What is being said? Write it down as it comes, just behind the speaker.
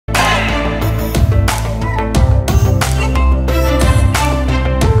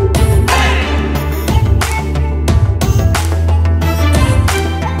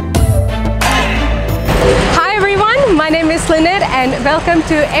welcome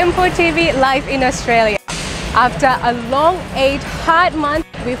to M4Tv live in Australia. After a long 8 hard months,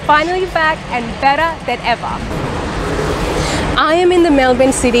 we're finally back and better than ever. I am in the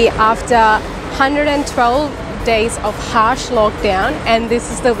Melbourne city after 112 days of harsh lockdown, and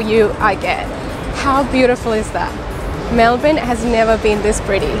this is the view I get. How beautiful is that? Melbourne has never been this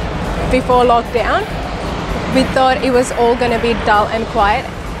pretty. Before lockdown, we thought it was all going to be dull and quiet,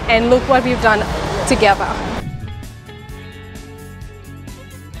 and look what we've done together.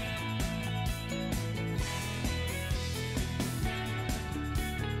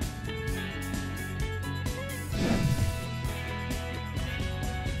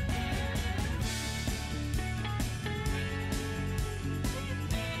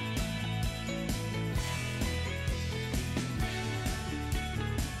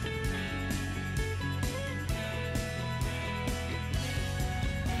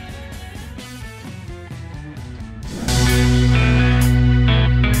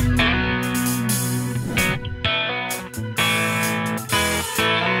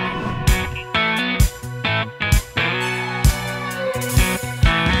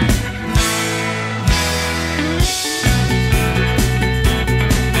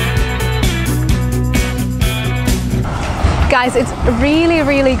 Guys, it's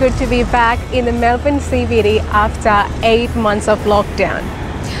really good to be back in the Melbourne CBD after 8 months of lockdown.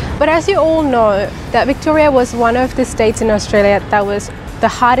 But as you all know, that Victoria was one of the states in Australia that was the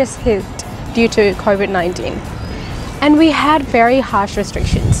hardest hit due to COVID-19. And we had very harsh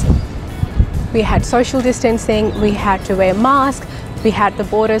restrictions. We had social distancing, we had to wear masks, we had the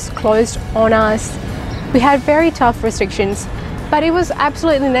borders closed on us. We had very tough restrictions, but it was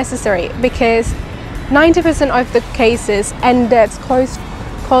absolutely necessary because 90% of the cases and deaths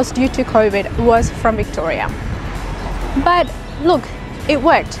caused due to COVID was from Victoria. But look, it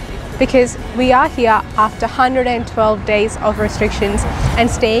worked because we are here after 112 days of restrictions and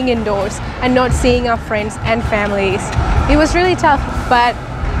staying indoors and not seeing our friends and families. It was really tough, but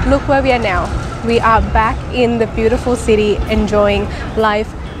look where we are now. We are back in the beautiful city enjoying life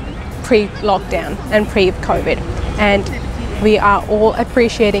pre-lockdown and pre-COVID. And we are all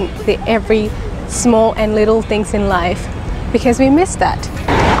appreciating the every small and little things in life because we miss that.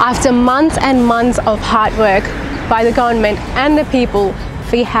 After months and months of hard work by the government and the people,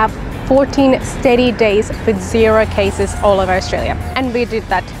 we have 14 steady days with 0 cases all over Australia. And we did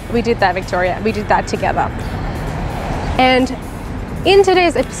that, Victoria, we did that together. And in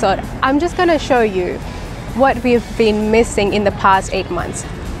today's episode, I'm just gonna show you what we've been missing in the past 8 months.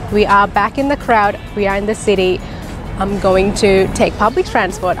 We are back in the crowd, we are in the city. I'm going to take public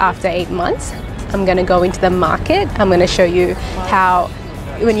transport after 8 months. I'm going to go into the market. I'm going to show you how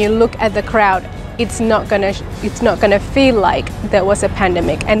when you look at the crowd, it's not going to feel like there was a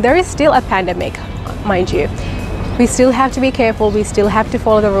pandemic, and there is still a pandemic, mind you. We still have to be careful. We still have to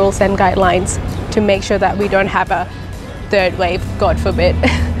follow the rules and guidelines to make sure that we don't have a third wave, God forbid.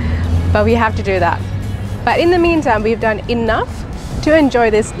 But we have to do that. But in the meantime, we've done enough to enjoy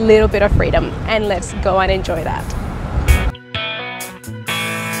this little bit of freedom, and let's go and enjoy that.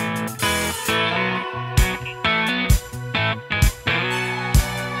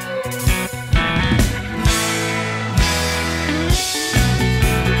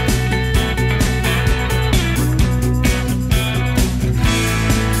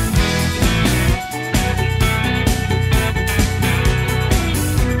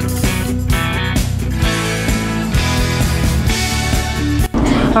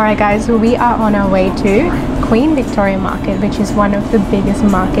 Alright guys, so we are on our way to Queen Victoria Market, which is one of the biggest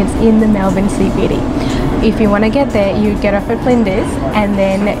markets in the Melbourne CBD. If you want to get there, you get off at Flinders and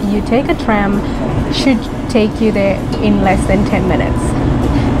then you take a tram, should take you there in less than 10 minutes.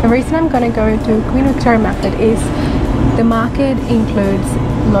 The reason I'm going to go to Queen Victoria Market is the market includes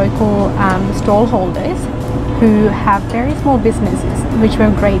local stall holders who have very small businesses which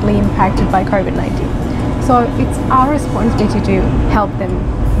were greatly impacted by COVID-19. So it's our responsibility to help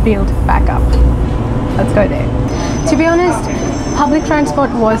them build back up. Let's go there. To be honest, public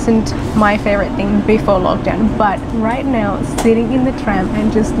transport wasn't my favorite thing before lockdown, but right now, sitting in the tram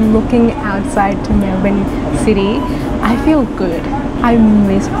and just looking outside to Melbourne City, I feel good. I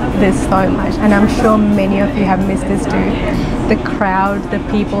miss this so much, and I'm sure many of you have missed this too. The crowd, the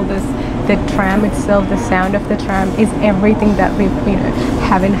people, the tram itself, the sound of the tram is everything that we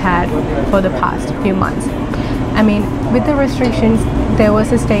haven't had for the past few months. I mean, with the restrictions, there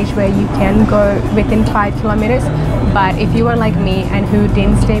was a stage where you can go within 5 kilometers, but if you were like me and who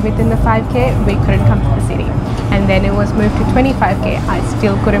didn't stay within the 5k, we couldn't come to the city. And then it was moved to 25k, I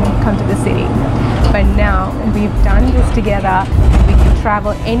still couldn't come to the city. But now we've done this together, we can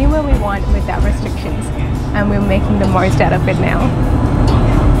travel anywhere we want without restrictions. and we're making the most out of it now.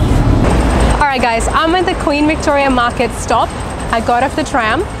 Alright guys, I'm at the Queen Victoria Market stop. I got off the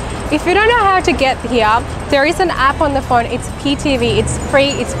tram. If you don't know how to get here, there is an app on the phone. It's M4Tv. It's free.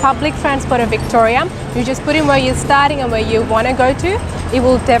 It's public transport of Victoria. You just put in where you're starting and where you want to go to. It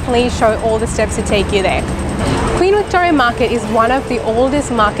will definitely show all the steps to take you there. Queen Victoria Market is one of the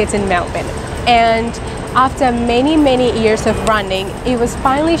oldest markets in Melbourne, and after many years of running, it was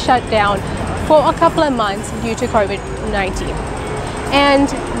finally shut down for a couple of months due to COVID-19. And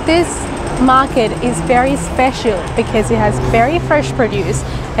this market is very special because it has very fresh produce,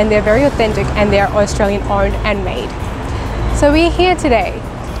 and they're very authentic, and they're Australian owned and made. So we're here today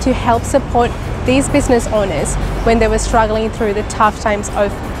to help support these business owners when they were struggling through the tough times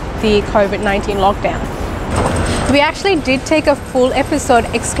of the COVID-19 lockdown. We actually did take a full episode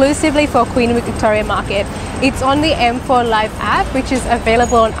exclusively for Queen Victoria Market. It's on the M4 Live app, which is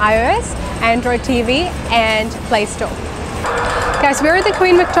available on iOS, Android TV and Play Store. Guys, we're at the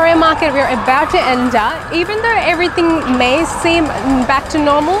Queen Victoria Market. We're about to enter. Even though everything may seem back to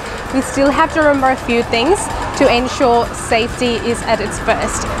normal, we still have to remember a few things to ensure safety is at its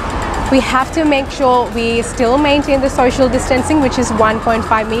first. We have to make sure we still maintain the social distancing, which is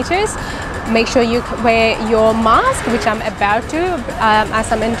 1.5 meters. Make sure you wear your mask, which I'm about to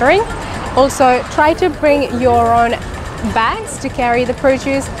as I'm entering. Also, try to bring your own bags to carry the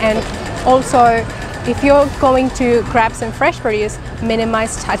produce, and also if you're going to grab some fresh produce,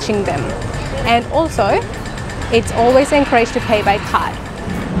 minimize touching them. And also, it's always encouraged to pay by card.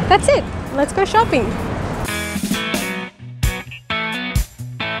 That's it. Let's go shopping.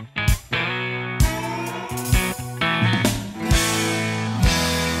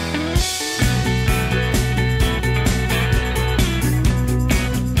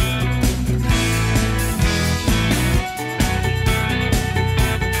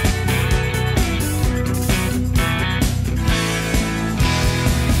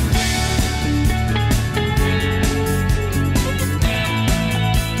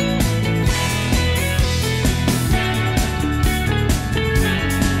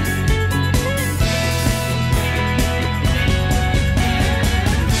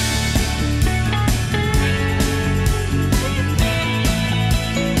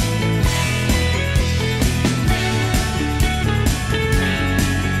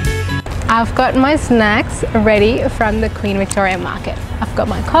 I've got my snacks ready from the Queen Victoria Market. I've got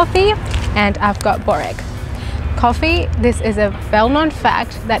my coffee and I've got bouquet. Coffee, this is a well-known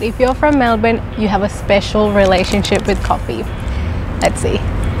fact that if you're from Melbourne, you have a special relationship with coffee. Let's see.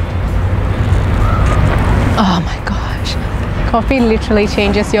 Oh my gosh, coffee literally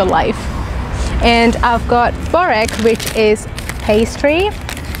changes your life. And I've got bouquet, which is pastry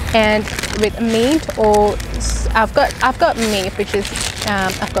and with meat, or I've got meat, which is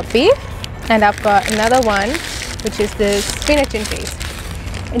I've got beef. And I've got another one, which is the spinach and cheese.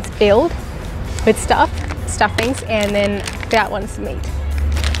 It's filled with stuffings, and then that one's meat.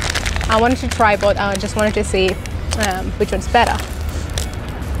 I wanted to try both. I just wanted to see which one's better.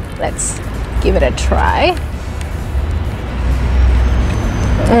 Let's give it a try.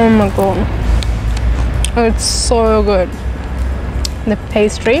 Oh my god, it's so good. The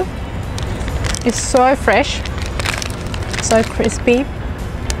pastry is so fresh, so crispy.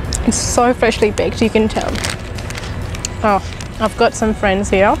 It's so freshly baked, you can tell. Oh, I've got some friends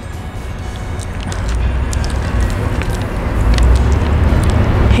here.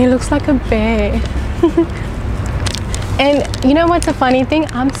 He looks like a bear. And you know what's a funny thing?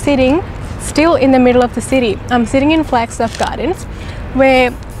 I'm sitting still in the middle of the city. I'm sitting in Flagstaff Gardens,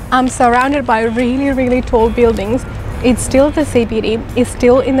 where I'm surrounded by really tall buildings. It's still the CBD. It's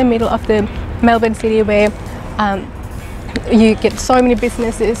still in the middle of the Melbourne city, where you get so many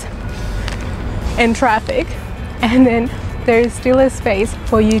businesses and traffic, and then there is still a space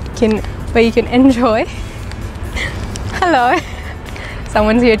where you can enjoy. Hello,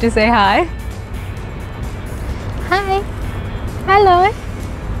 someone's here to say hi. Hi. Hello.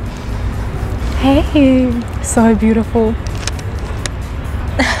 Hey, so beautiful.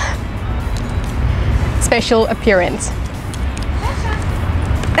 Special appearance.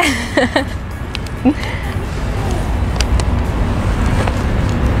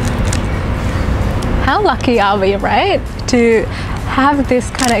 How lucky are we, right, to have this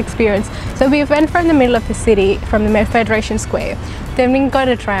kind of experience? So we went from the middle of the city, from the Federation Square, then we got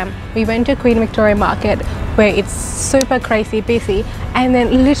a tram, we went to Queen Victoria Market, where it's super crazy busy, and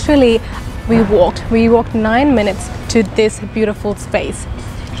then literally we walked 9 minutes to this beautiful space,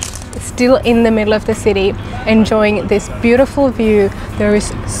 still in the middle of the city, enjoying this beautiful view. There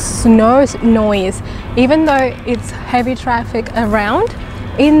is no noise, even though it's heavy traffic around.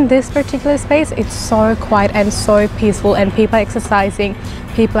 in this particular space, it's so quiet and so peaceful, and people are exercising,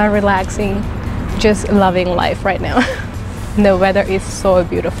 people are relaxing, just loving life right now. The weather is so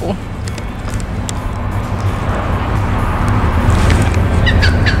beautiful.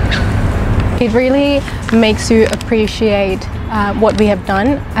 It really makes you appreciate what we have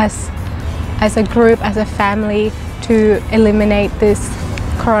done as a group, as a family, to eliminate this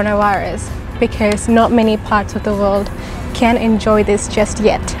coronavirus, because not many parts of the world can enjoy this just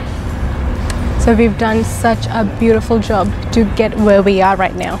yet. So we've done such a beautiful job to get where we are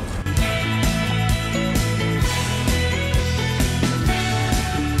right now.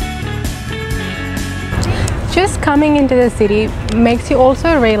 Just coming into the city makes you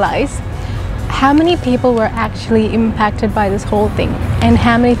also realize how many people were actually impacted by this whole thing, and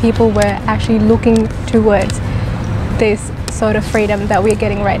how many people were actually looking towards this sort of freedom that we're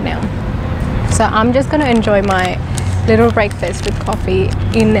getting right now. So I'm just gonna enjoy my little breakfast with coffee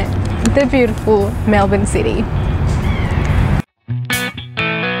in the beautiful Melbourne city.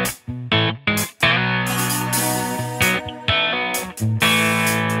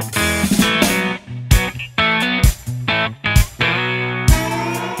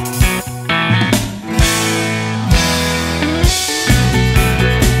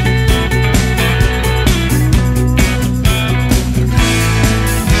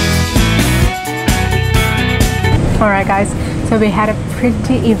 Alright guys, so we had a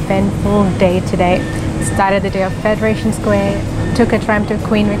pretty eventful day today. Started the day of Federation Square, took a tram to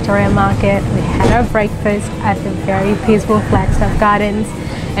Queen Victoria Market, we had our breakfast at the very peaceful Flagstaff Gardens,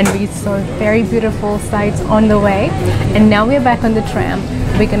 and we saw very beautiful sights on the way. And now we're back on the tram.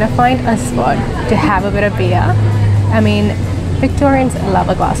 We're gonna find a spot to have a bit of beer. I mean, Victorians love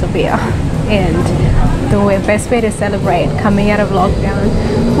a glass of beer, and the best way to celebrate coming out of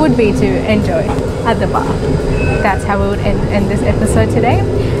lockdown would be to enjoy at the bar. That's how we would end this episode today.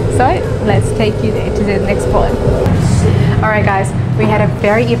 So let's take you there to the next spot. Alright guys, we had a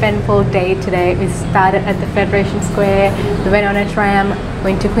very eventful day today. We started at the Federation Square, we went on a tram,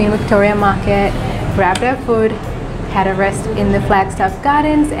 went to Queen Victoria Market, grabbed our food, had a rest in the Flagstaff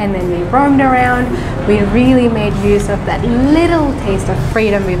Gardens, and then we roamed around. We really made use of that little taste of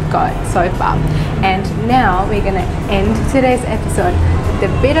freedom we've got so far. And now we're gonna end today's episode with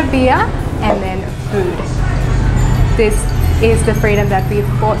a bit of beer and then food. This is the freedom that we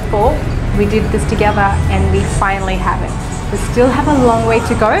fought for. We did this together and we finally have it. We still have a long way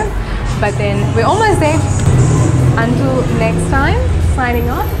to go, but then we're almost there. Until next time, signing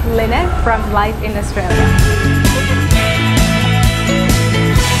off, Lynette from Life in Australia.